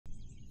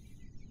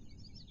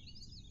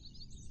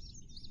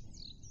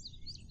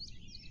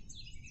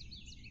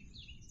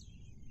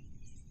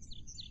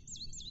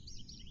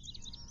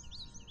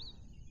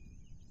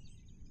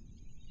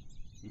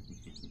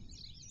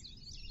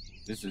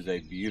This is a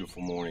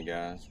beautiful morning,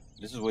 guys.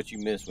 This is what you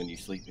miss when you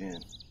sleep in.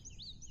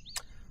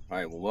 All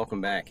right, well,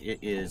 welcome back. It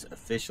is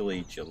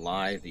officially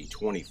July the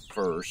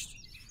 21st,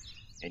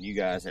 and you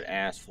guys had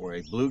asked for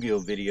a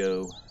bluegill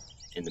video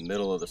in the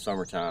middle of the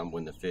summertime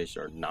when the fish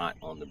are not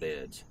on the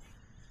beds.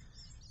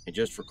 And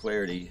just for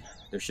clarity,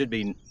 there should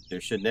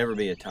never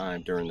be a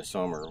time during the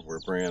summer where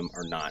brim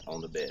are not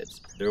on the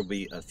beds. There'll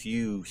be a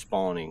few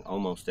spawning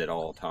almost at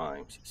all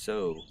times.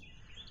 So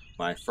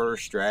my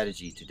first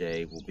strategy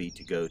today will be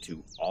to go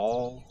to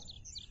all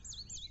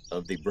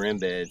of the brim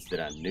beds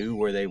that I knew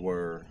where they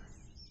were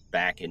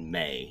back in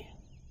May,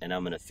 and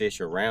I'm going to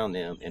fish around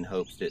them in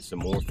hopes that some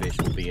more fish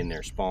will be in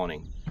there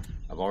spawning.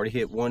 I've already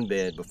hit one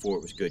bed before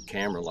it was good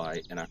camera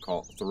light, and I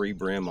caught 3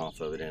 brim off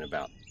of it in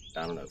about,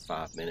 I don't know,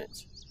 5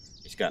 minutes.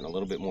 It's gotten a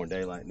little bit more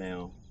daylight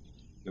now.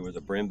 There was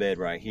a brim bed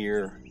right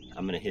here.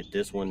 I'm going to hit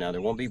this one. Now, there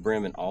won't be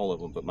brim in all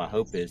of them, but my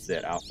hope is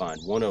that I'll find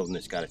one of them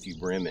that's got a few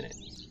brim in it.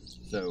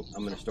 So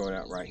I'm going to start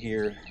out right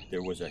here.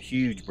 There was a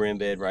huge brim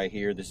bed right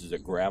here. This is a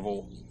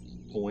gravel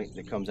point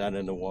that comes out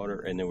in the water,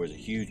 and there was a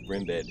huge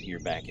brim bed here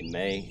back in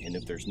May. And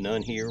if there's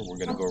none here, we're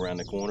going to go around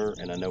the corner,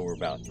 and I know where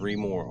about 3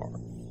 more are.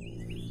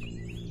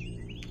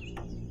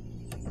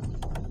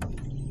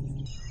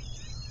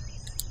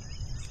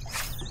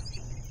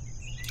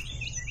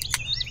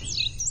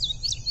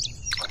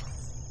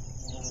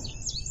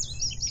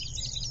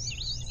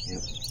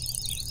 Yep,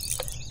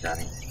 got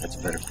him. That's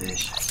a better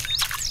fish.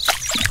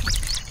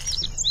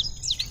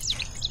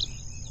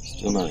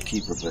 Still not a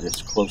keeper, but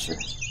it's closer.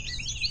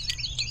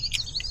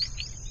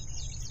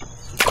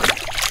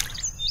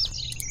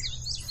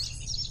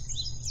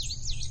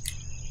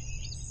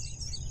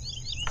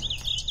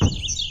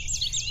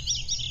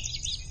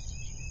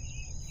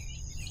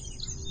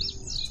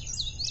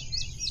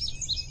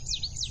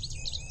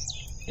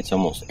 It's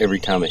almost every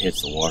time it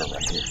hits the water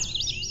right here.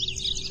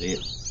 See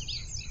it?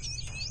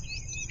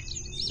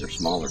 They're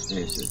smaller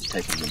fish, so it's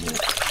taking a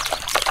minute.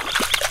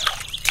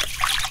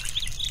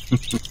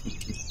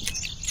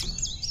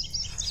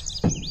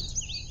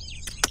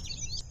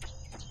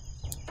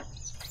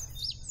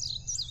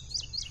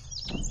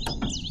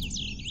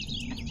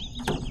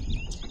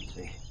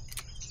 See,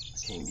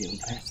 I can't get them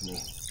fast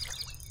enough.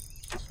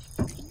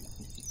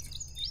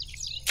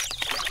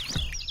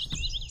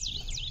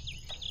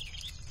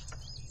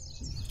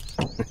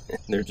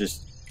 They're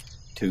just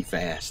too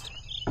fast.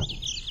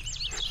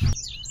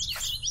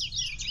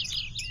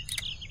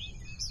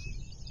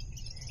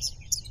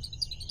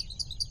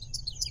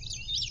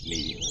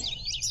 Immediately.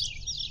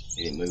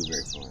 They didn't move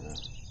very far enough.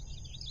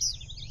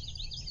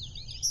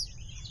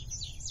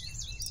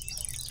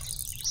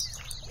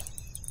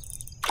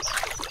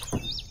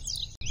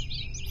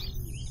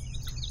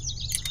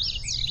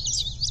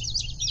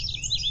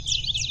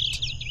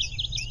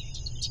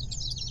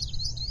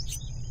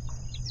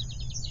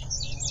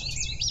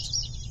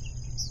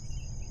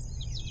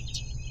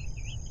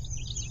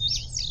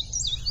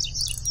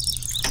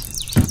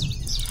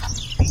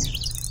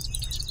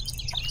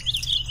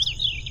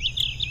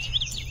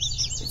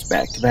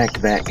 Back to back to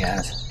back,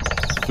 guys.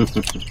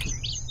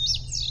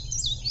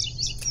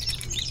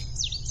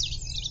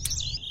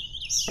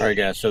 Alright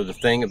guys, so the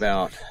thing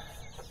about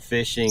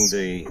fishing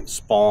the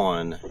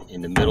spawn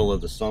in the middle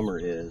of the summer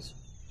is,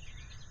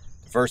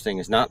 the first thing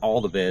is not all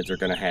the beds are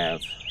going to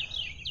have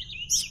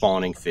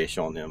spawning fish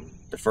on them.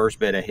 The first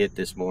bed I hit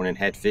this morning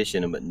had fish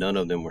in them, but none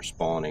of them were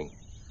spawning.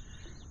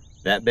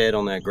 That bed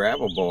on that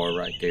gravel bar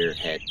right there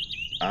had,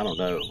 I don't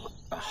know,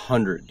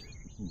 100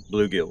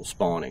 bluegills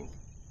spawning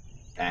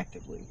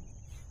actively.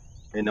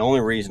 And the only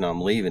reason I'm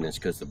leaving is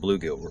because the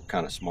bluegill were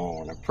kind of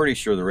small, and I'm pretty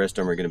sure the rest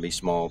of them are going to be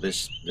small.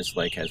 This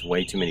lake has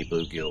way too many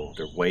bluegill.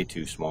 They're way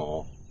too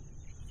small.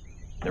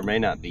 There may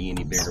not be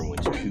any bigger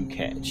ones to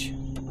catch,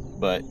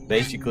 but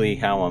basically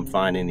how I'm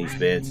finding these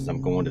beds is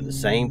I'm going to the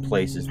same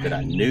places that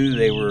I knew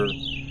they were,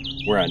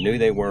 where I knew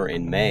they were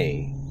in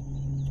May,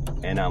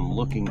 and I'm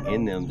looking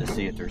in them to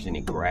see if there's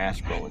any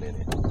grass growing in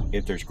it.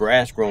 If there's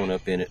grass growing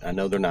up in it, I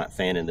know they're not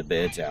fanning the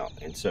beds out,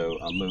 and so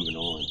I'm moving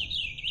on.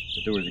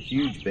 But there was a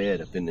huge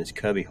bed up in this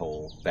cubby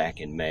hole back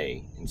in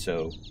May, and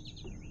so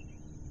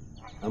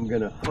I'm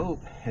gonna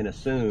hope and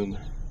assume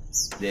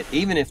that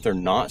even if they're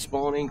not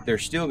spawning,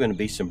 there's still gonna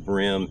be some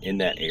brim in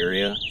that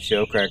area.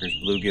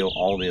 Shellcrackers, bluegill,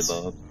 all the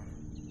above.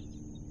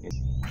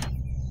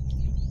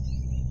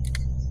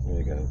 There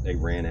you go, they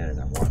ran at it,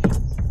 I watched it.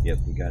 Yep,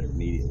 we got it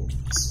immediately.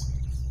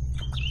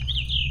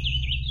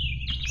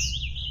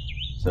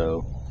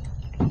 So,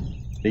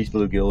 these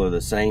bluegill are the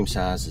same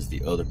size as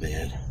the other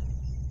bed.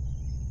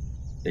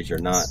 These are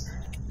not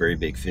very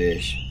big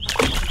fish,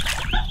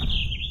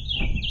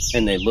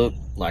 and they look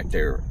like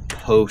they're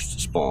post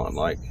spawn,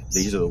 like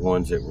these are the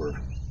ones that were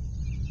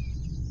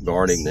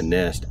guarding the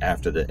nest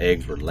after the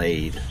eggs were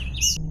laid.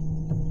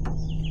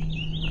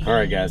 All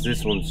right guys,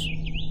 this one's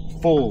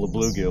full of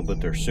bluegill,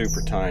 but they're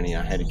super tiny.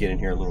 I had to get in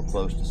here a little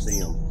close to see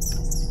them,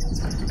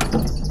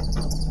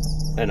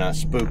 and I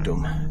spooked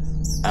them.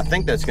 I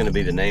think that's going to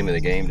be the name of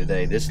the game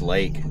today. This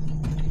lake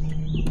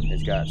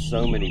has got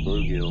so many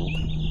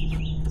bluegill.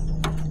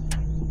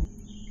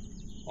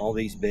 All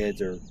these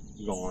beds are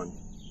gone.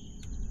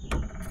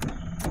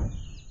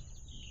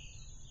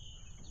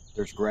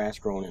 There's grass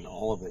growing in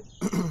all of it.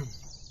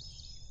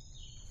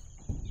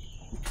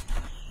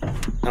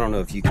 I don't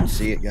know if you can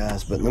see it,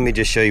 guys, but let me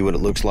just show you what it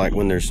looks like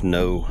when there's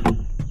no...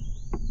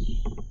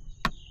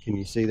 Can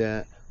you see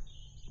that?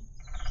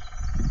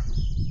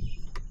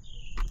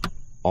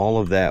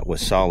 All of that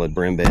was solid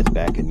brim beds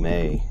back in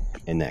May,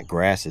 and that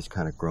grass has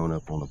kind of grown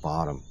up on the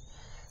bottom.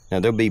 Now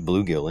there'll be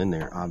bluegill in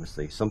there,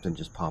 obviously. Something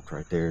just popped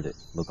right there that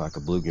looked like a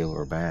bluegill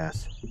or a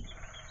bass.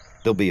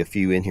 There'll be a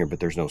few in here,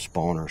 but there's no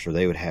spawners, or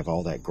they would have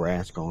all that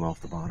grass going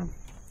off the bottom.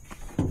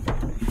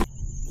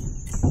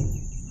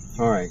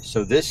 All right,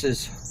 so this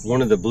is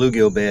one of the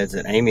bluegill beds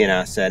that Amy and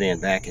I sat in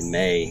back in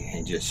May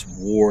and just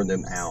wore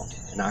them out.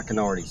 And I can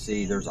already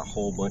see there's a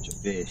whole bunch of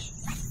fish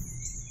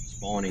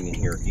spawning in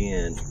here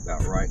again,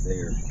 about right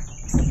there.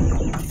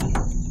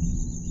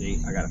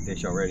 See, I got a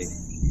fish already.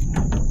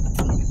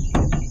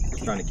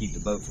 Trying to keep the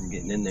boat from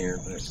getting in there,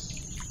 but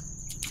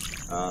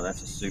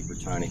that's a super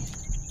tiny.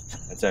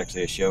 That's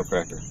actually a shell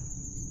cracker.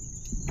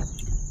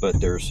 But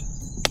there's,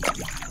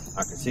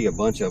 I can see a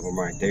bunch of them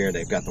right there.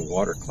 They've got the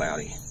water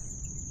cloudy.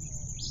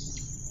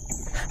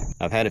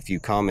 I've had a few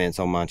comments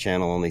on my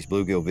channel on these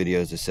bluegill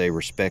videos that say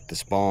respect the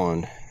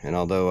spawn, and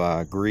although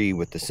I agree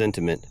with the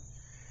sentiment,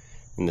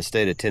 in the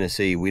state of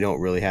Tennessee, we don't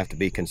really have to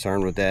be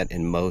concerned with that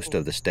in most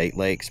of the state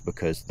lakes,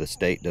 because the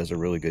state does a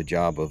really good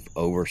job of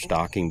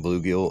overstocking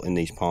bluegill in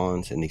these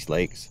ponds and these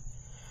lakes.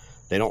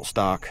 They don't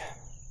stock,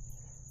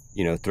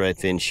 you know,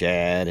 threadfin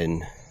shad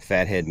and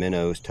fathead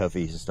minnows,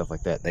 toughies and stuff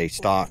like that. They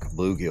stock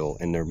bluegill,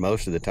 and they're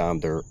most of the time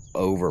they're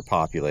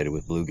overpopulated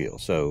with bluegill.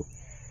 So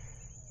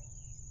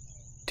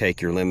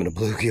take your limit of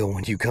bluegill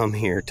when you come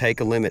here.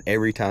 Take a limit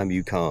every time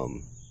you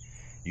come.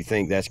 You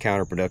think that's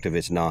counterproductive?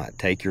 It's not.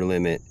 Take your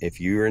limit.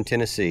 If you're in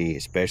Tennessee,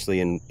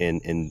 especially in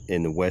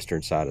the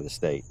western side of the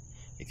state,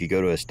 if you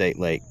go to a state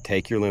lake,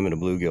 take your limit of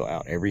bluegill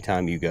out every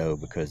time you go,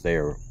 because they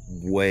are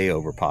way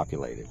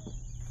overpopulated.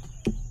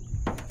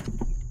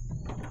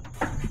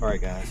 All right,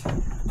 guys,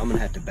 I'm gonna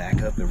have to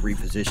back up and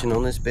reposition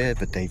on this bed,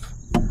 but they've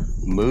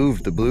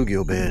moved the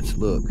bluegill beds.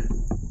 Look,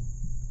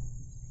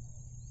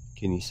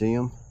 can you see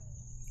them?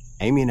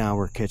 Amy and I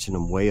were catching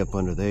them way up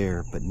under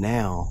there, but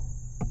now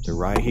they're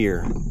right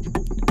here.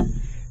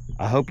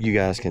 I hope you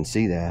guys can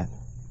see that.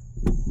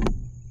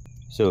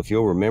 So if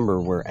you'll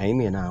remember where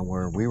Amy and I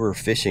were, we were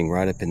fishing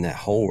right up in that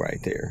hole right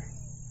there.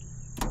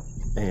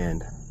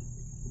 And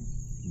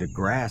the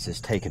grass is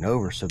taken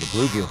over, so the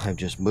bluegill have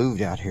just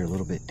moved out here a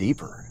little bit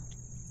deeper.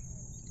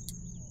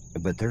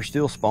 But they're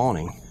still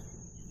spawning.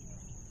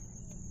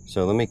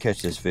 So let me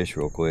catch this fish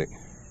real quick.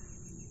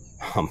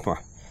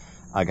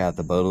 I got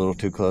the boat a little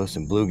too close,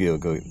 and bluegill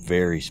go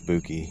very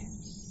spooky.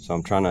 So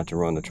I'm trying not to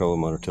run the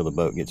trolling motor till the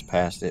boat gets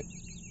past it.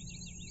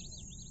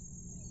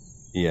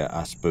 Yeah,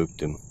 I spooked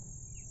him.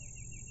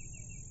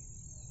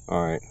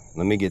 All right,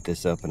 let me get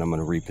this up and I'm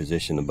gonna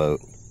reposition the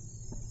boat.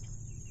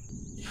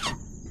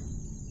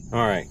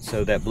 All right,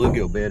 so that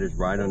bluegill bed is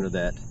right under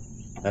that.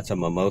 That's a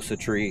mimosa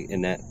tree,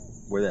 and that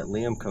where that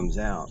limb comes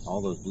out,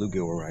 all those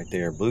bluegill were right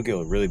there.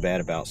 Bluegill are really bad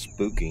about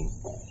spooking,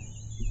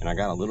 and I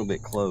got a little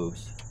bit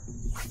close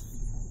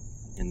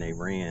and they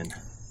ran.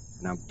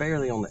 And I'm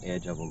barely on the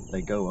edge of them.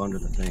 They go under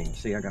the thing.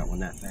 See, I got one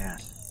that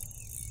fast.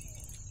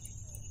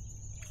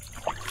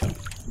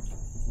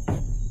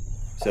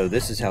 So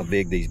this is how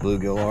big these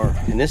bluegill are.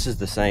 And this is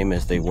the same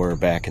as they were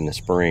back in the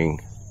spring.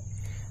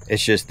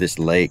 It's just this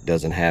lake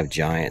doesn't have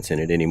giants in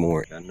it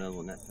anymore. Got another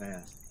one that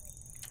fast.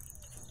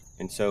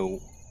 And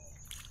so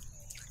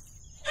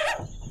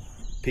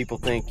people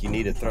think you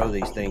need to throw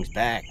these things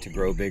back to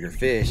grow bigger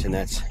fish, and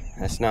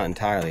that's not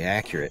entirely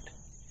accurate.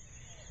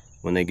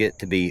 When they get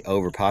to be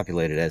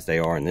overpopulated as they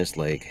are in this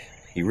lake,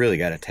 you really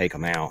got to take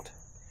them out.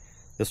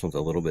 This one's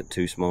a little bit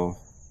too small,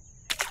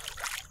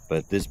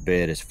 but this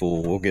bed is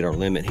full. We'll get our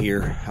limit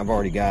here. I've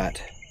already got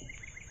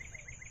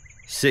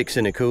 6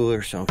 in the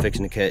cooler, so I'm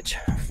fixing to catch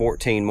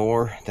 14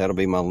 more. That'll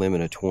be my limit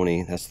of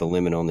 20. That's the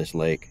limit on this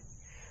lake.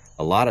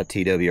 A lot of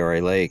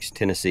TWRA lakes,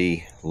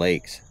 Tennessee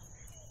lakes,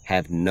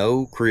 have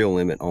no creel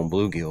limit on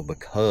bluegill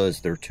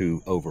because they're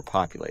too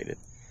overpopulated.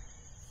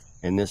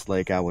 And this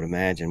lake, I would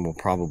imagine, will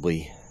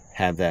probably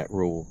have that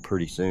rule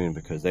pretty soon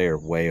because they are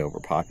way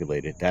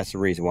overpopulated. That's the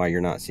reason why you're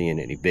not seeing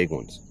any big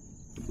ones.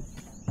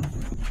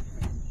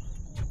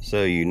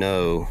 So you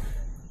know,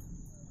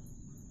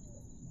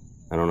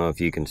 I don't know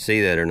if you can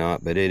see that or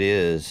not, but it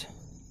is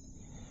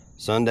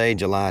Sunday,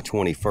 July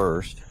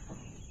 21st,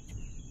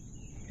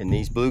 and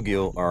these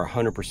bluegill are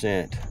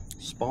 100%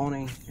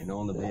 spawning and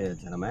on the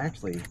beds. And I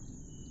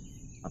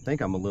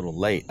think I'm a little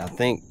late. I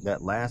think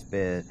that last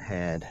bed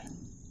had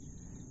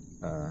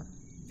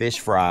fish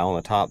fry on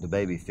the top, the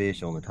baby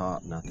fish on the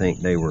top, and I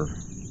think they were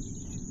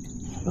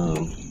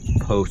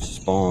post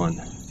spawn.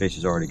 Fish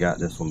has already got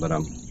this one, but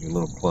I'm a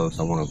little close.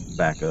 I want to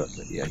back up,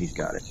 but yeah, he's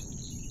got it.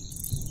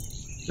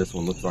 This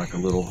one looks like a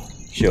little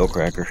shell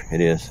cracker.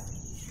 It is.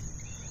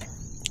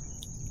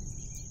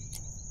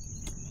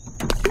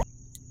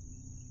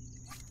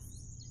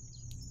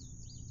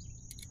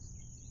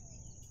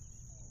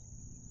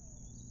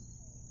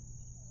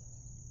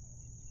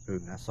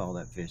 moving. I saw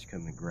that fish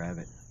come and grab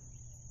it.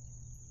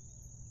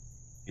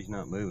 He's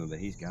not moving, but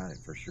he's got it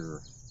for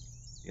sure.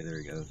 Yeah, there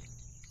he goes.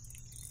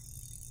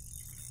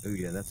 Oh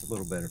yeah, that's a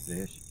little better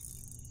fish.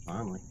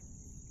 Finally.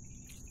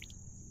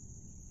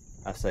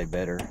 I say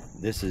better.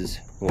 This is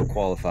what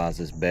qualifies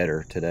as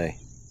better today.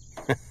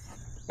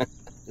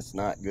 It's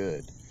not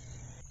good.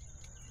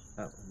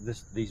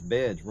 These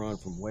beds run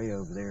from way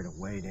over there to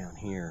way down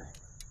here.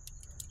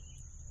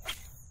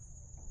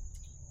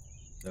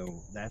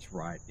 So that's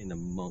right in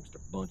amongst a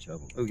bunch of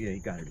them. Oh yeah, he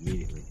got it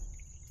immediately.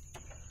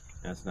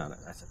 That's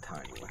a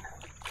tiny one.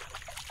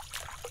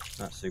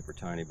 Not super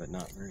tiny, but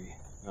not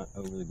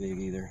overly big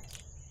either.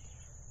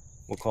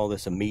 We'll call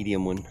this a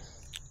medium one.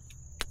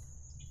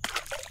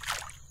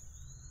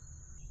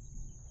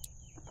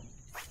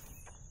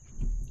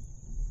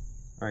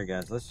 All right,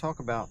 guys, let's talk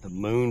about the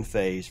moon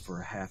phase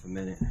for a half a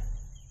minute.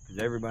 Because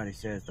everybody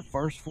says the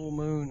first full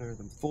moon or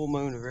the full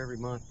moon of every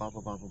month, blah, blah,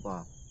 blah, blah,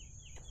 blah.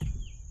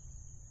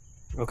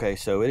 Okay,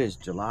 so it is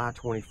July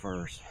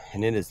 21st,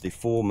 and it is the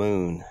full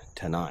moon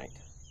tonight.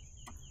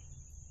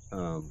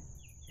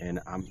 And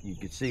you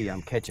can see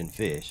I'm catching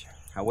fish.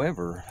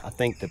 However, I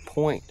think the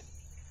point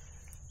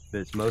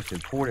that's most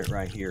important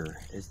right here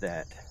is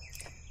that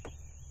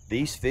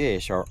these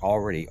fish are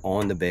already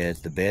on the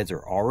beds. The beds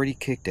are already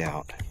kicked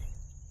out.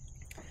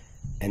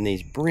 And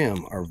these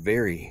brim are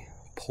very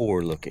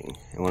poor looking.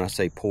 And when I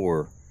say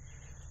poor,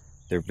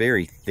 they're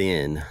very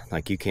thin.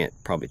 Like you can't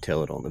probably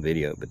tell it on the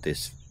video, but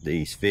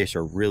these fish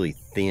are really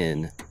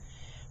thin,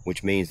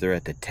 which means they're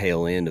at the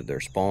tail end of their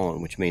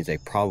spawn, which means they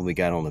probably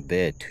got on the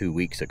bed 2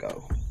 weeks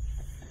ago.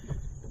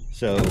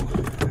 So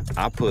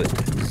I put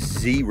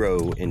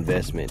zero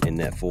investment in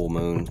that full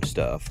moon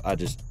stuff. I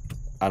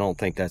don't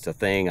think that's a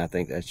thing. I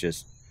think that's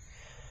just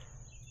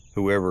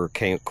whoever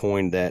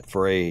coined that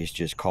phrase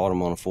just caught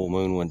them on a full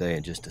moon one day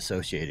and just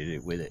associated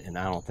it with it. And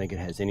I don't think it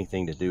has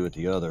anything to do with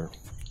the other.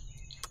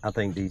 I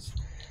think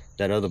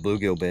that other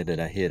bluegill bed that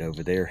I hit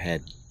over there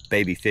had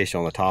baby fish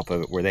on the top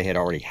of it where they had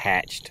already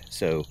hatched.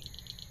 So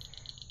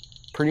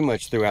pretty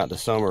much throughout the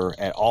summer,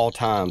 at all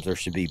times, there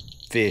should be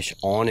fish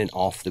on and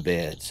off the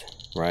beds,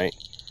 right?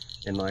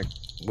 And like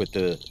with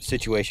the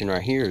situation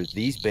right here,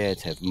 these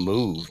beds have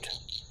moved.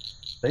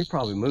 They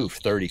probably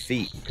moved 30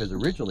 feet because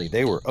originally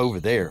they were over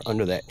there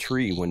under that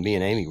tree when me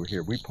and Amy were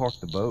here. We parked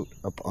the boat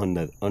up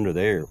under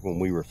there when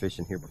we were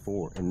fishing here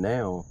before. And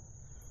now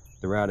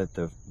they're out at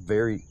the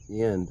very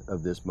end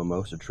of this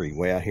mimosa tree,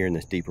 way out here in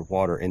this deeper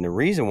water. And the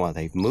reason why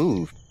they've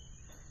moved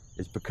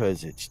is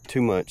because it's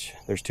too much,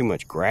 there's too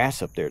much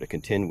grass up there to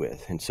contend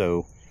with. And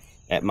so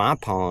at my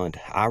pond,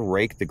 I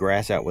raked the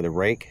grass out with a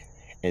rake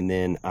and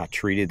then I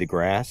treated the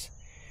grass.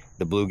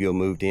 The bluegill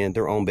moved in.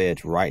 They're on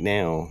beds right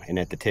now. And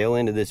at the tail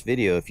end of this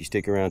video, if you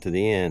stick around to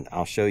the end,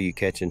 I'll show you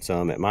catching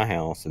some at my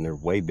house, and they're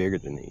way bigger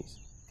than these.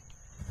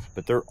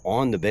 But they're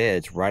on the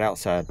beds right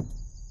outside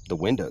the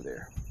window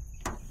there.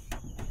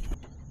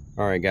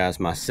 All right, guys,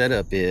 my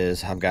setup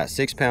is I've got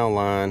 6-pound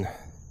line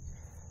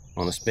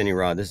on a spinning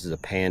rod. This is a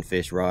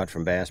panfish rod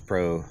from Bass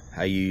Pro.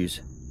 I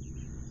use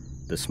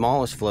the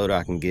smallest float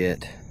I can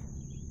get.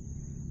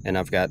 And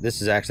I've got,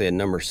 this is actually a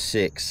number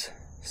 6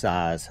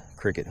 size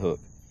cricket hook.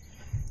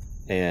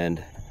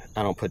 And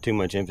I don't put too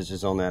much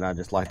emphasis on that. I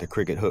just like the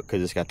cricket hook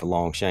because it's got the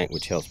long shank,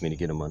 which helps me to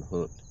get them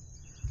unhooked.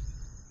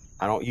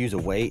 I don't use a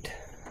weight.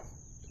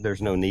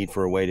 There's no need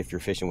for a weight if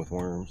you're fishing with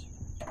worms.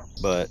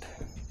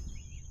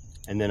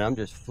 And then I'm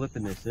just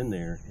flipping this in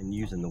there and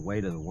using the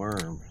weight of the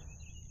worm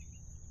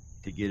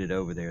to get it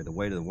over there. The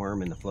weight of the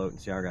worm in the float,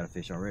 and see, I got a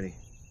fish already.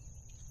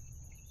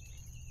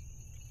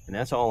 And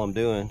that's all I'm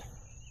doing.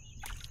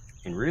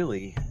 And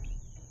really,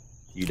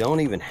 you don't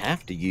even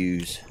have to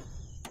use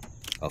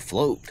a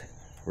float.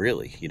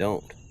 Really, you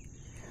don't.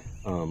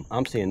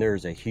 I'm seeing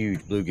there's a huge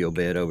bluegill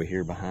bed over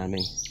here behind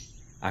me.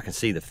 I can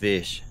see the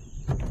fish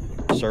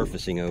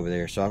surfacing over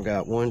there. So I've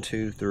got 1,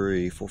 2,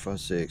 3, 4, 5,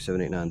 6,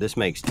 7, 8, 9. This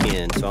makes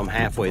 10, so I'm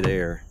halfway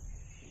there.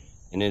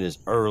 And it is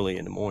early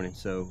in the morning,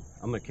 so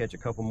I'm gonna catch a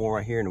couple more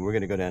right here, and we're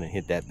gonna go down and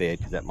hit that bed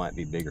because that might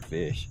be bigger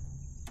fish.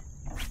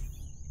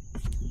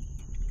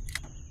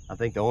 I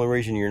think the only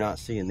reason you're not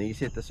seeing these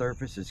hit the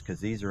surface is because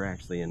these are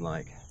actually in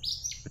like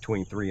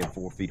between 3 and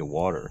 4 feet of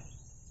water.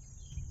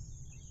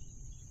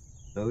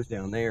 Those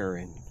down there are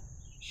in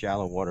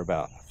shallow water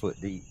about a foot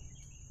deep.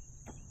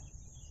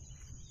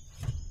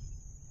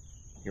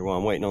 Here, while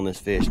I'm waiting on this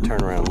fish,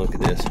 turn around and look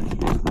at this.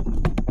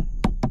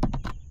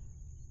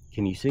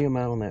 Can you see them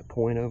out on that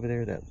point over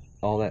there? That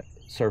all that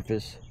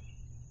surface,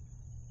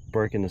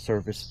 breaking the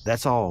surface,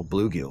 that's all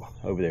bluegill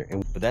over there.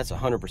 But that's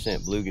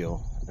 100%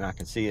 bluegill, and I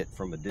can see it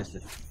from a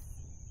distance.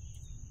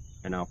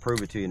 And I'll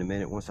prove it to you in a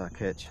minute once I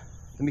catch.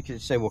 Let me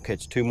say we'll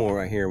catch 2 more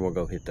right here and we'll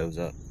go hit those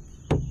up.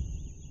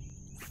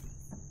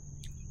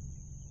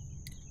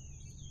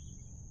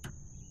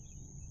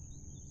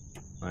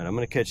 All right, I'm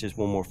gonna catch this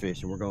one more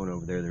fish and we're going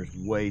over there. There's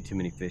way too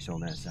many fish on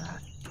that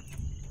side.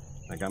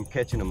 Like, I'm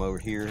catching them over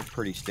here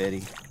pretty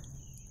steady.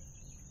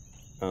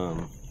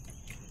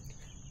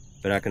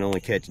 But I can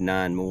only catch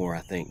 9 more,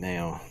 I think,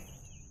 now.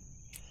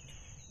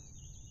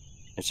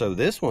 And so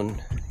this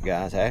one,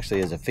 guys,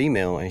 actually is a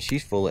female, and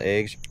she's full of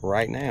eggs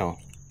right now.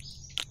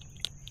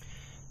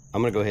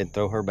 I'm gonna go ahead and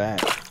throw her back.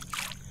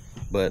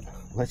 But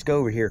let's go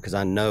over here, because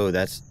I know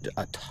that's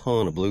a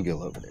ton of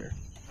bluegill over there.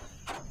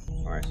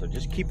 All right, so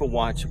just keep a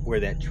watch where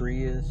that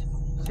tree is.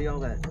 See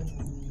all that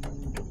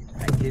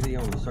activity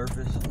on the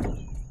surface?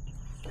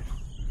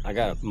 I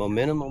got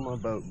momentum on my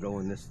boat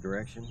going this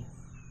direction,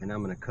 and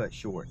I'm gonna cut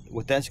short.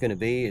 What that's gonna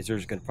be is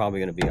there's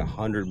probably gonna be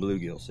 100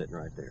 bluegill sitting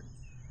right there.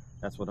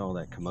 That's what all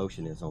that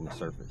commotion is on the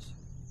surface.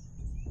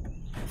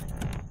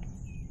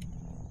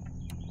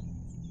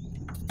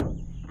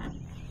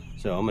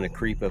 So I'm gonna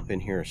creep up in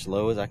here as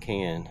slow as I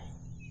can.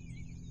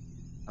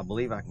 I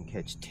believe I can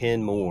catch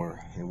 10 more,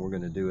 and we're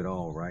gonna do it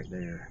all right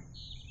there.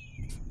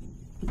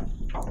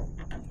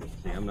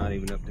 See, I'm not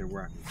even up there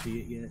where I can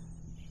see it yet.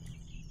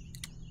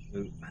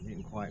 Ooh, I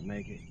didn't quite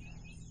make it.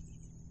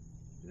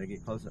 Did I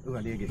get close enough? Ooh,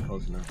 I did get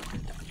close enough.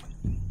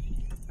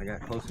 I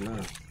got close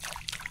enough.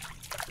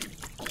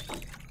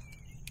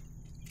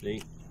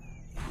 See?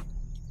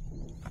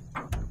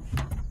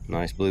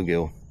 Nice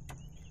bluegill.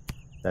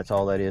 That's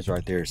all that is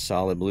right there, is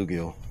solid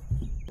bluegill.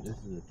 This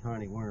is a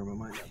tiny worm. I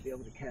might not be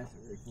able to cast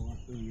it very far.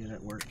 Oh yeah,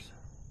 that works.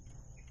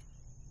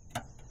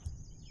 I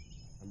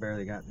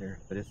barely got there,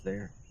 but it's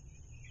there.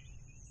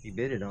 He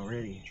bit it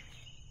already.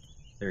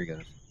 There he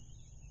goes.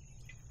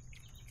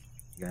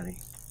 Got him.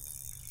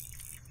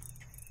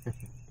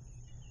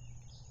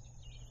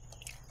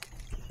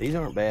 These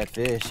aren't bad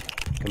fish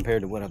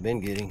compared to what I've been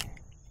getting.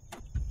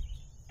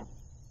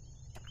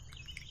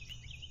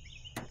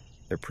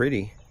 They're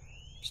pretty,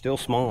 still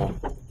small.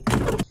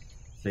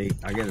 See,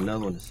 I get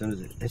another one as soon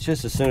as it's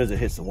just as soon as it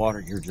hits the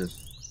water, you're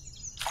just,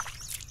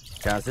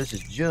 guys, this is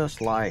just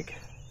like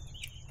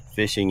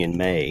fishing in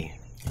May.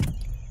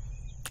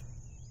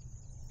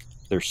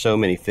 There's so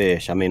many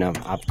fish. I mean,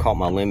 I've caught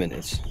my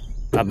limit.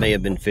 I may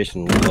have been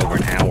fishing a little over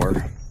an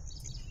hour.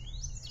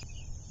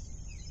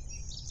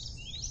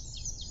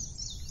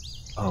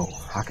 Oh,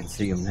 I can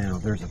see them now.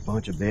 There's a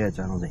bunch of beds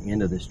out on the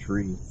end of this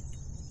tree.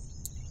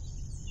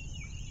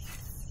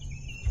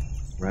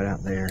 Right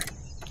out there.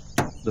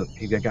 Look,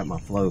 he got my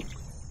float.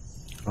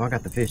 Oh, I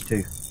got the fish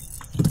too.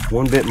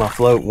 One bit my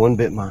float, one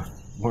bit my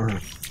worm.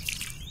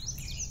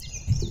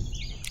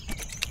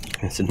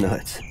 That's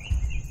nuts.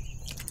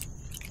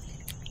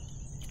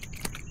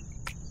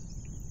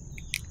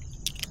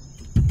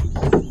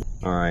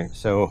 All right,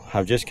 so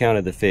I've just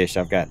counted the fish.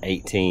 I've got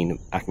 18.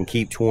 I can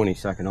keep 20,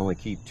 so I can only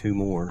keep 2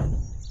 more.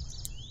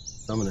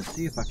 So I'm gonna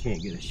see if I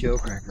can't get a shell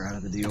cracker out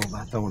of the deal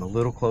by throwing a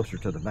little closer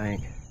to the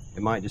bank.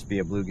 It might just be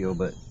a bluegill,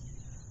 but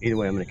either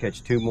way, I'm gonna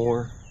catch 2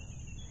 more,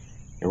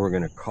 and we're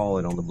gonna call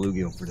it on the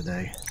bluegill for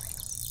today.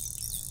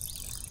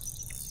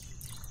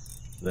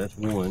 So that's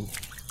one.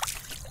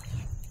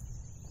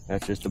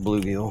 That's just a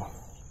bluegill.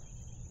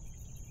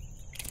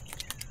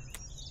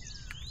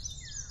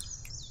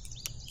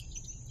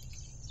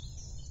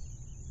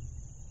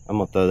 I'm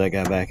gonna throw that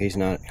guy back. He's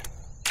not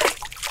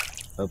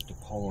up to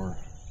par.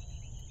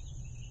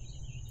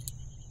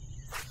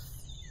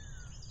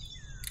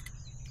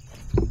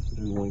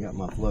 Ooh, one got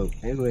my float.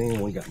 And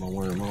one got my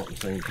worm all at the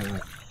same time.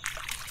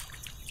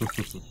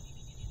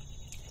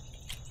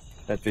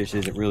 That fish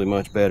isn't really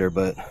much better,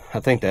 but I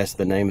think that's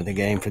the name of the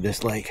game for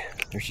this lake.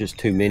 There's just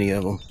too many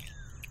of them.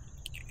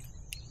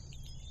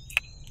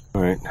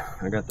 All right,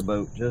 I got the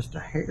boat just a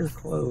hair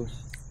close.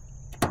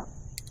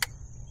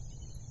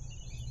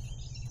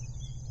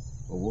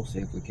 Well, we'll see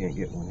if we can't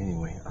get one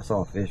anyway. I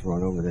saw a fish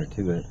run over there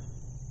to it.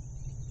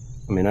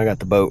 I mean, I got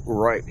the boat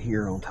right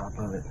here on top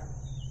of it.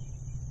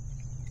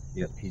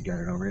 Yep, he's got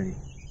it already.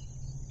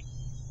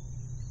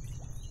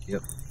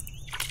 Yep.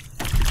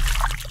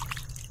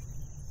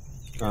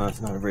 Oh,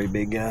 it's not a very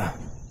big guy.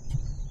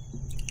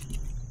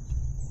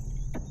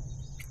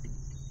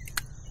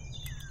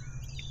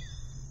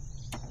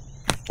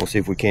 We'll see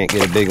if we can't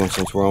get a big one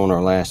since we're on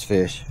our last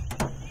fish.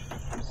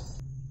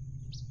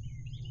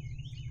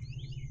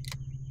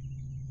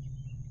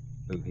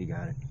 Ooh, he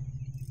got it.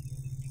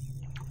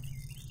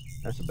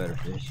 That's a better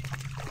fish.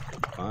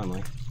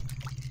 Finally.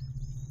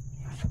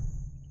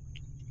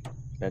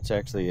 That's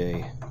actually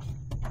a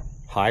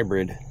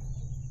hybrid,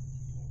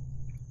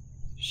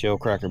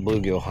 shellcracker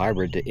bluegill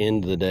hybrid to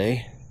end the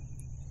day.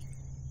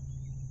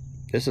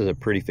 This is a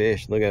pretty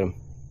fish. Look at him.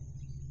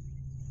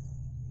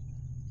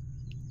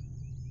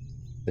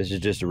 This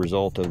is just a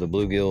result of the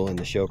bluegill and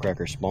the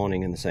shellcracker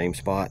spawning in the same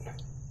spot.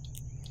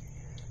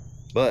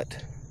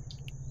 But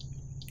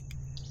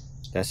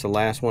that's the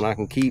last one I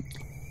can keep.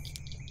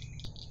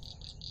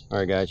 All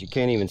right, guys, you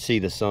can't even see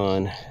the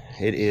sun.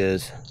 It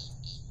is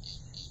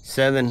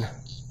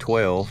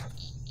 7:12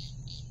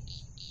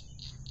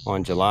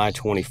 on July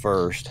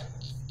 21st.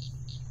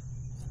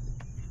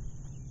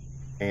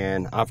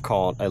 And I've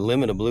caught a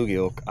limit of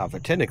bluegill.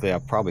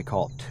 I've probably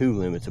caught 2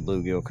 limits of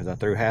bluegill because I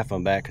threw half of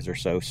them back because they're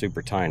so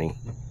super tiny.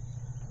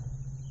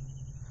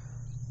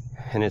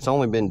 And it's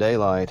only been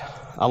daylight.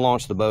 I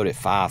launched the boat at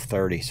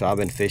 5:30, so I've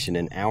been fishing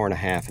an hour and a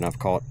half, and I've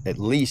caught at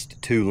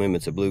least 2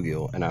 limits of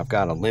bluegill, and I've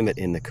got a limit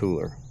in the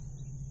cooler.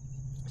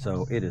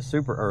 So it is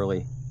super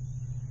early.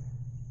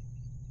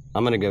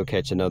 I'm gonna go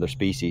catch another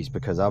species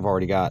because I've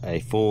already got a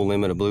full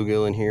limit of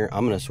bluegill in here.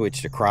 I'm gonna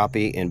switch to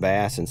crappie and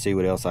bass and see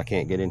what else I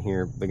can't get in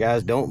here. But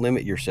guys, don't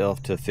limit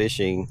yourself to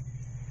fishing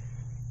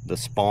the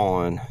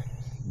spawn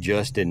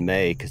just in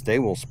May, because they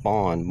will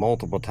spawn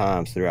multiple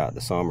times throughout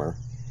the summer.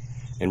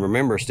 And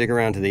remember, stick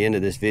around to the end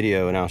of this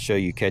video and I'll show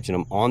you catching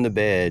them on the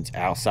beds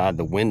outside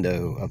the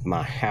window of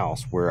my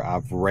house where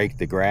I've raked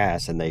the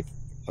grass and they're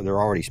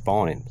already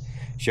spawning.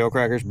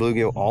 Shellcrackers,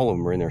 bluegill, all of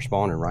them are in there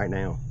spawning right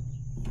now.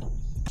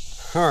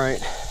 All right,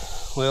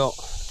 well,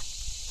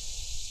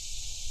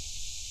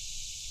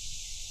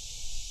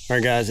 all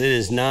right guys, it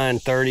is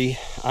 9:30.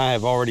 I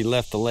have already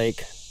left the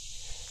lake.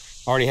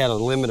 Already had a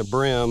limit of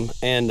brim,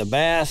 and the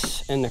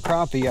bass and the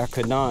crappie I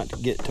could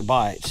not get to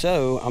bite.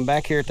 So I'm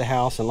back here at the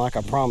house, and like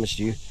I promised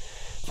you,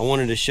 I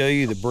wanted to show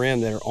you the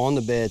brim that are on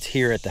the beds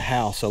here at the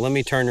house. So let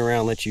me turn around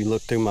and let you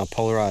look through my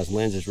polarized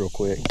lenses real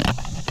quick.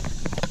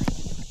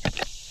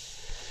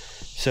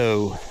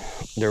 So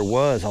there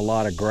was a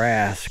lot of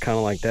grass, kind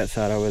of like that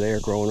side over there,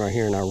 growing right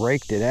here, and I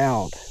raked it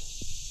out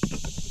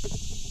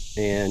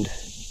and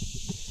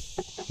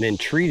then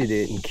treated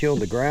it and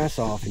killed the grass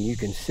off. And you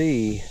can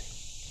see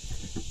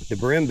the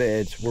brim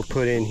beds were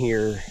put in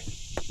here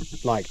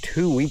like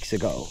 2 weeks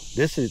ago.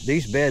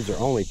 These beds are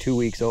only 2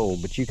 weeks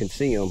old, but you can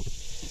see them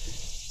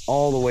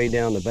all the way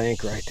down the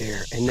bank right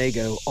there, and they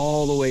go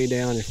all the way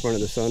down in front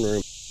of the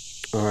sunroom.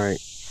 All right,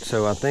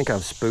 so I think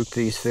I've spooked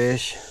these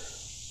fish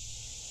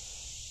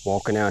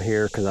walking out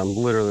here because I'm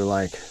literally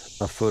like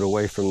a foot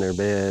away from their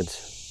beds.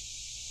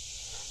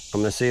 I'm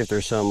gonna see if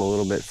there's some a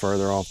little bit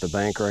further off the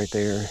bank right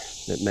there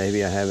that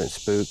maybe I haven't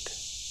spooked.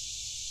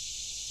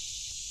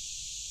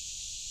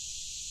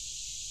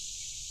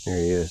 There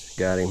he is,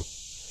 got him.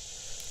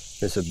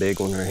 This is a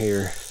big one right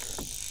here.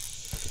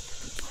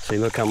 See,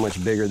 look how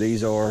much bigger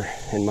these are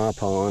in my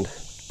pond.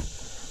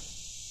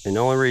 And the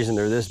only reason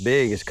they're this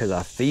big is because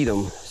I feed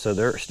them. So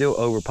they're still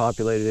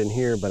overpopulated in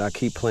here, but I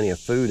keep plenty of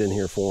food in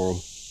here for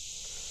them.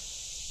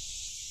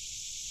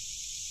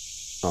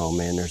 Oh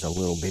man, there's a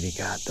little bitty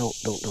guy. Don't.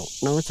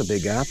 No, it's a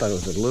big guy. I thought it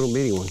was a little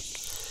bitty one.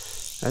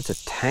 That's a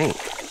tank.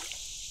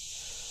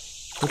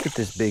 Look at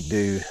this big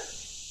dude.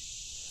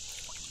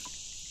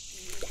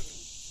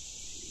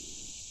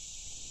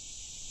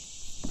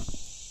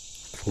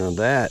 Now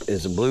that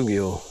is a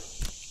bluegill.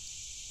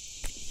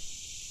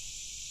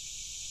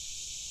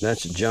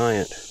 That's a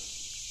giant.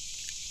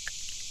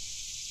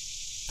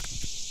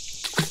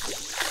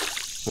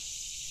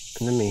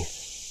 Let me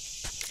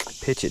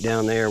pitch it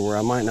down there where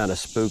I might not have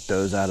spooked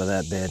those out of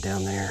that bed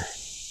down there.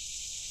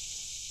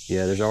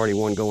 Yeah, there's already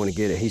one going to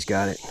get it. He's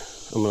got it.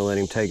 I'm gonna let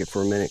him take it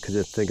for a minute because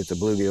I think it's a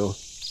bluegill.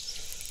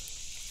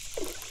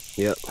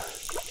 Yep.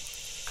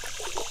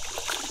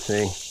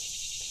 See?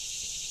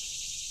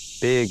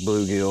 Big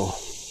bluegill.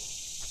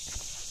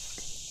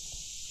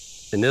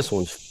 And this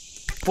one's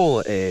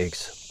full of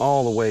eggs,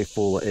 all the way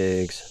full of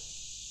eggs.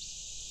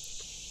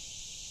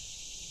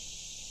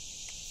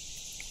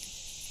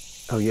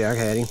 Oh yeah, I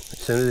had him. As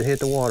soon as it hit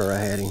the water, I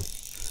had him.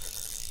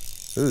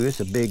 Ooh, this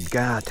is a big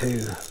guy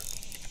too.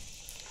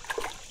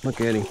 Look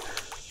at him.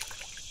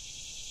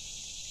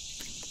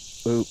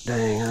 Oop,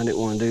 dang, I didn't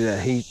want to do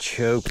that. He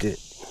choked it.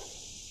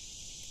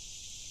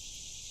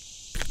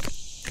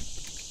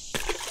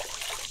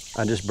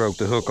 I just broke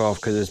the hook off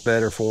because it's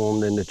better for him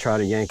than to try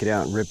to yank it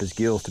out and rip his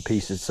gills to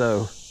pieces.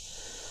 So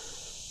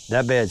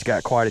that bed's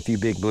got quite a few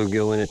big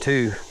bluegill in it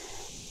too.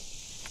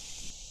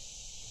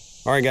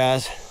 All right,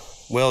 guys.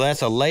 Well,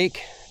 that's a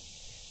lake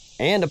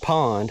and a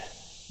pond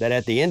that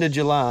at the end of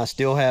July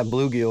still have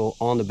bluegill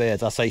on the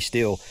beds. I say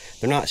still.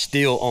 They're not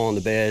still on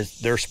the beds.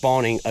 They're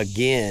spawning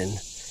again.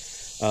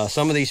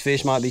 Some of these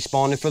fish might be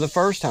spawning for the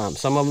first time.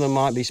 Some of them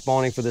might be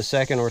spawning for the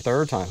second or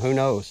third time. Who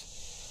knows?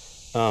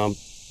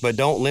 But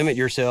don't limit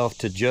yourself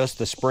to just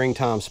the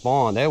springtime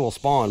spawn. They will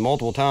spawn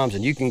multiple times,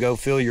 and you can go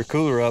fill your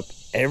cooler up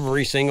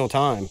every single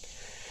time.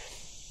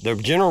 The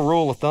general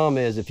rule of thumb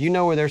is if you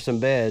know where there's some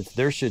beds,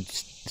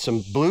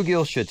 some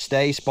bluegill should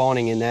stay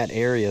spawning in that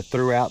area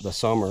throughout the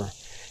summer.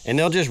 And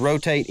they'll just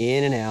rotate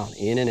in and out,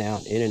 in and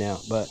out, in and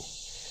out. But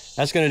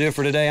that's going to do it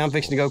for today. I'm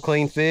fixing to go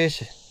clean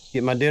fish,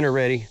 get my dinner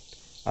ready.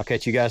 I'll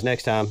catch you guys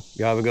next time.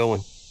 Y'all have a good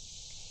one.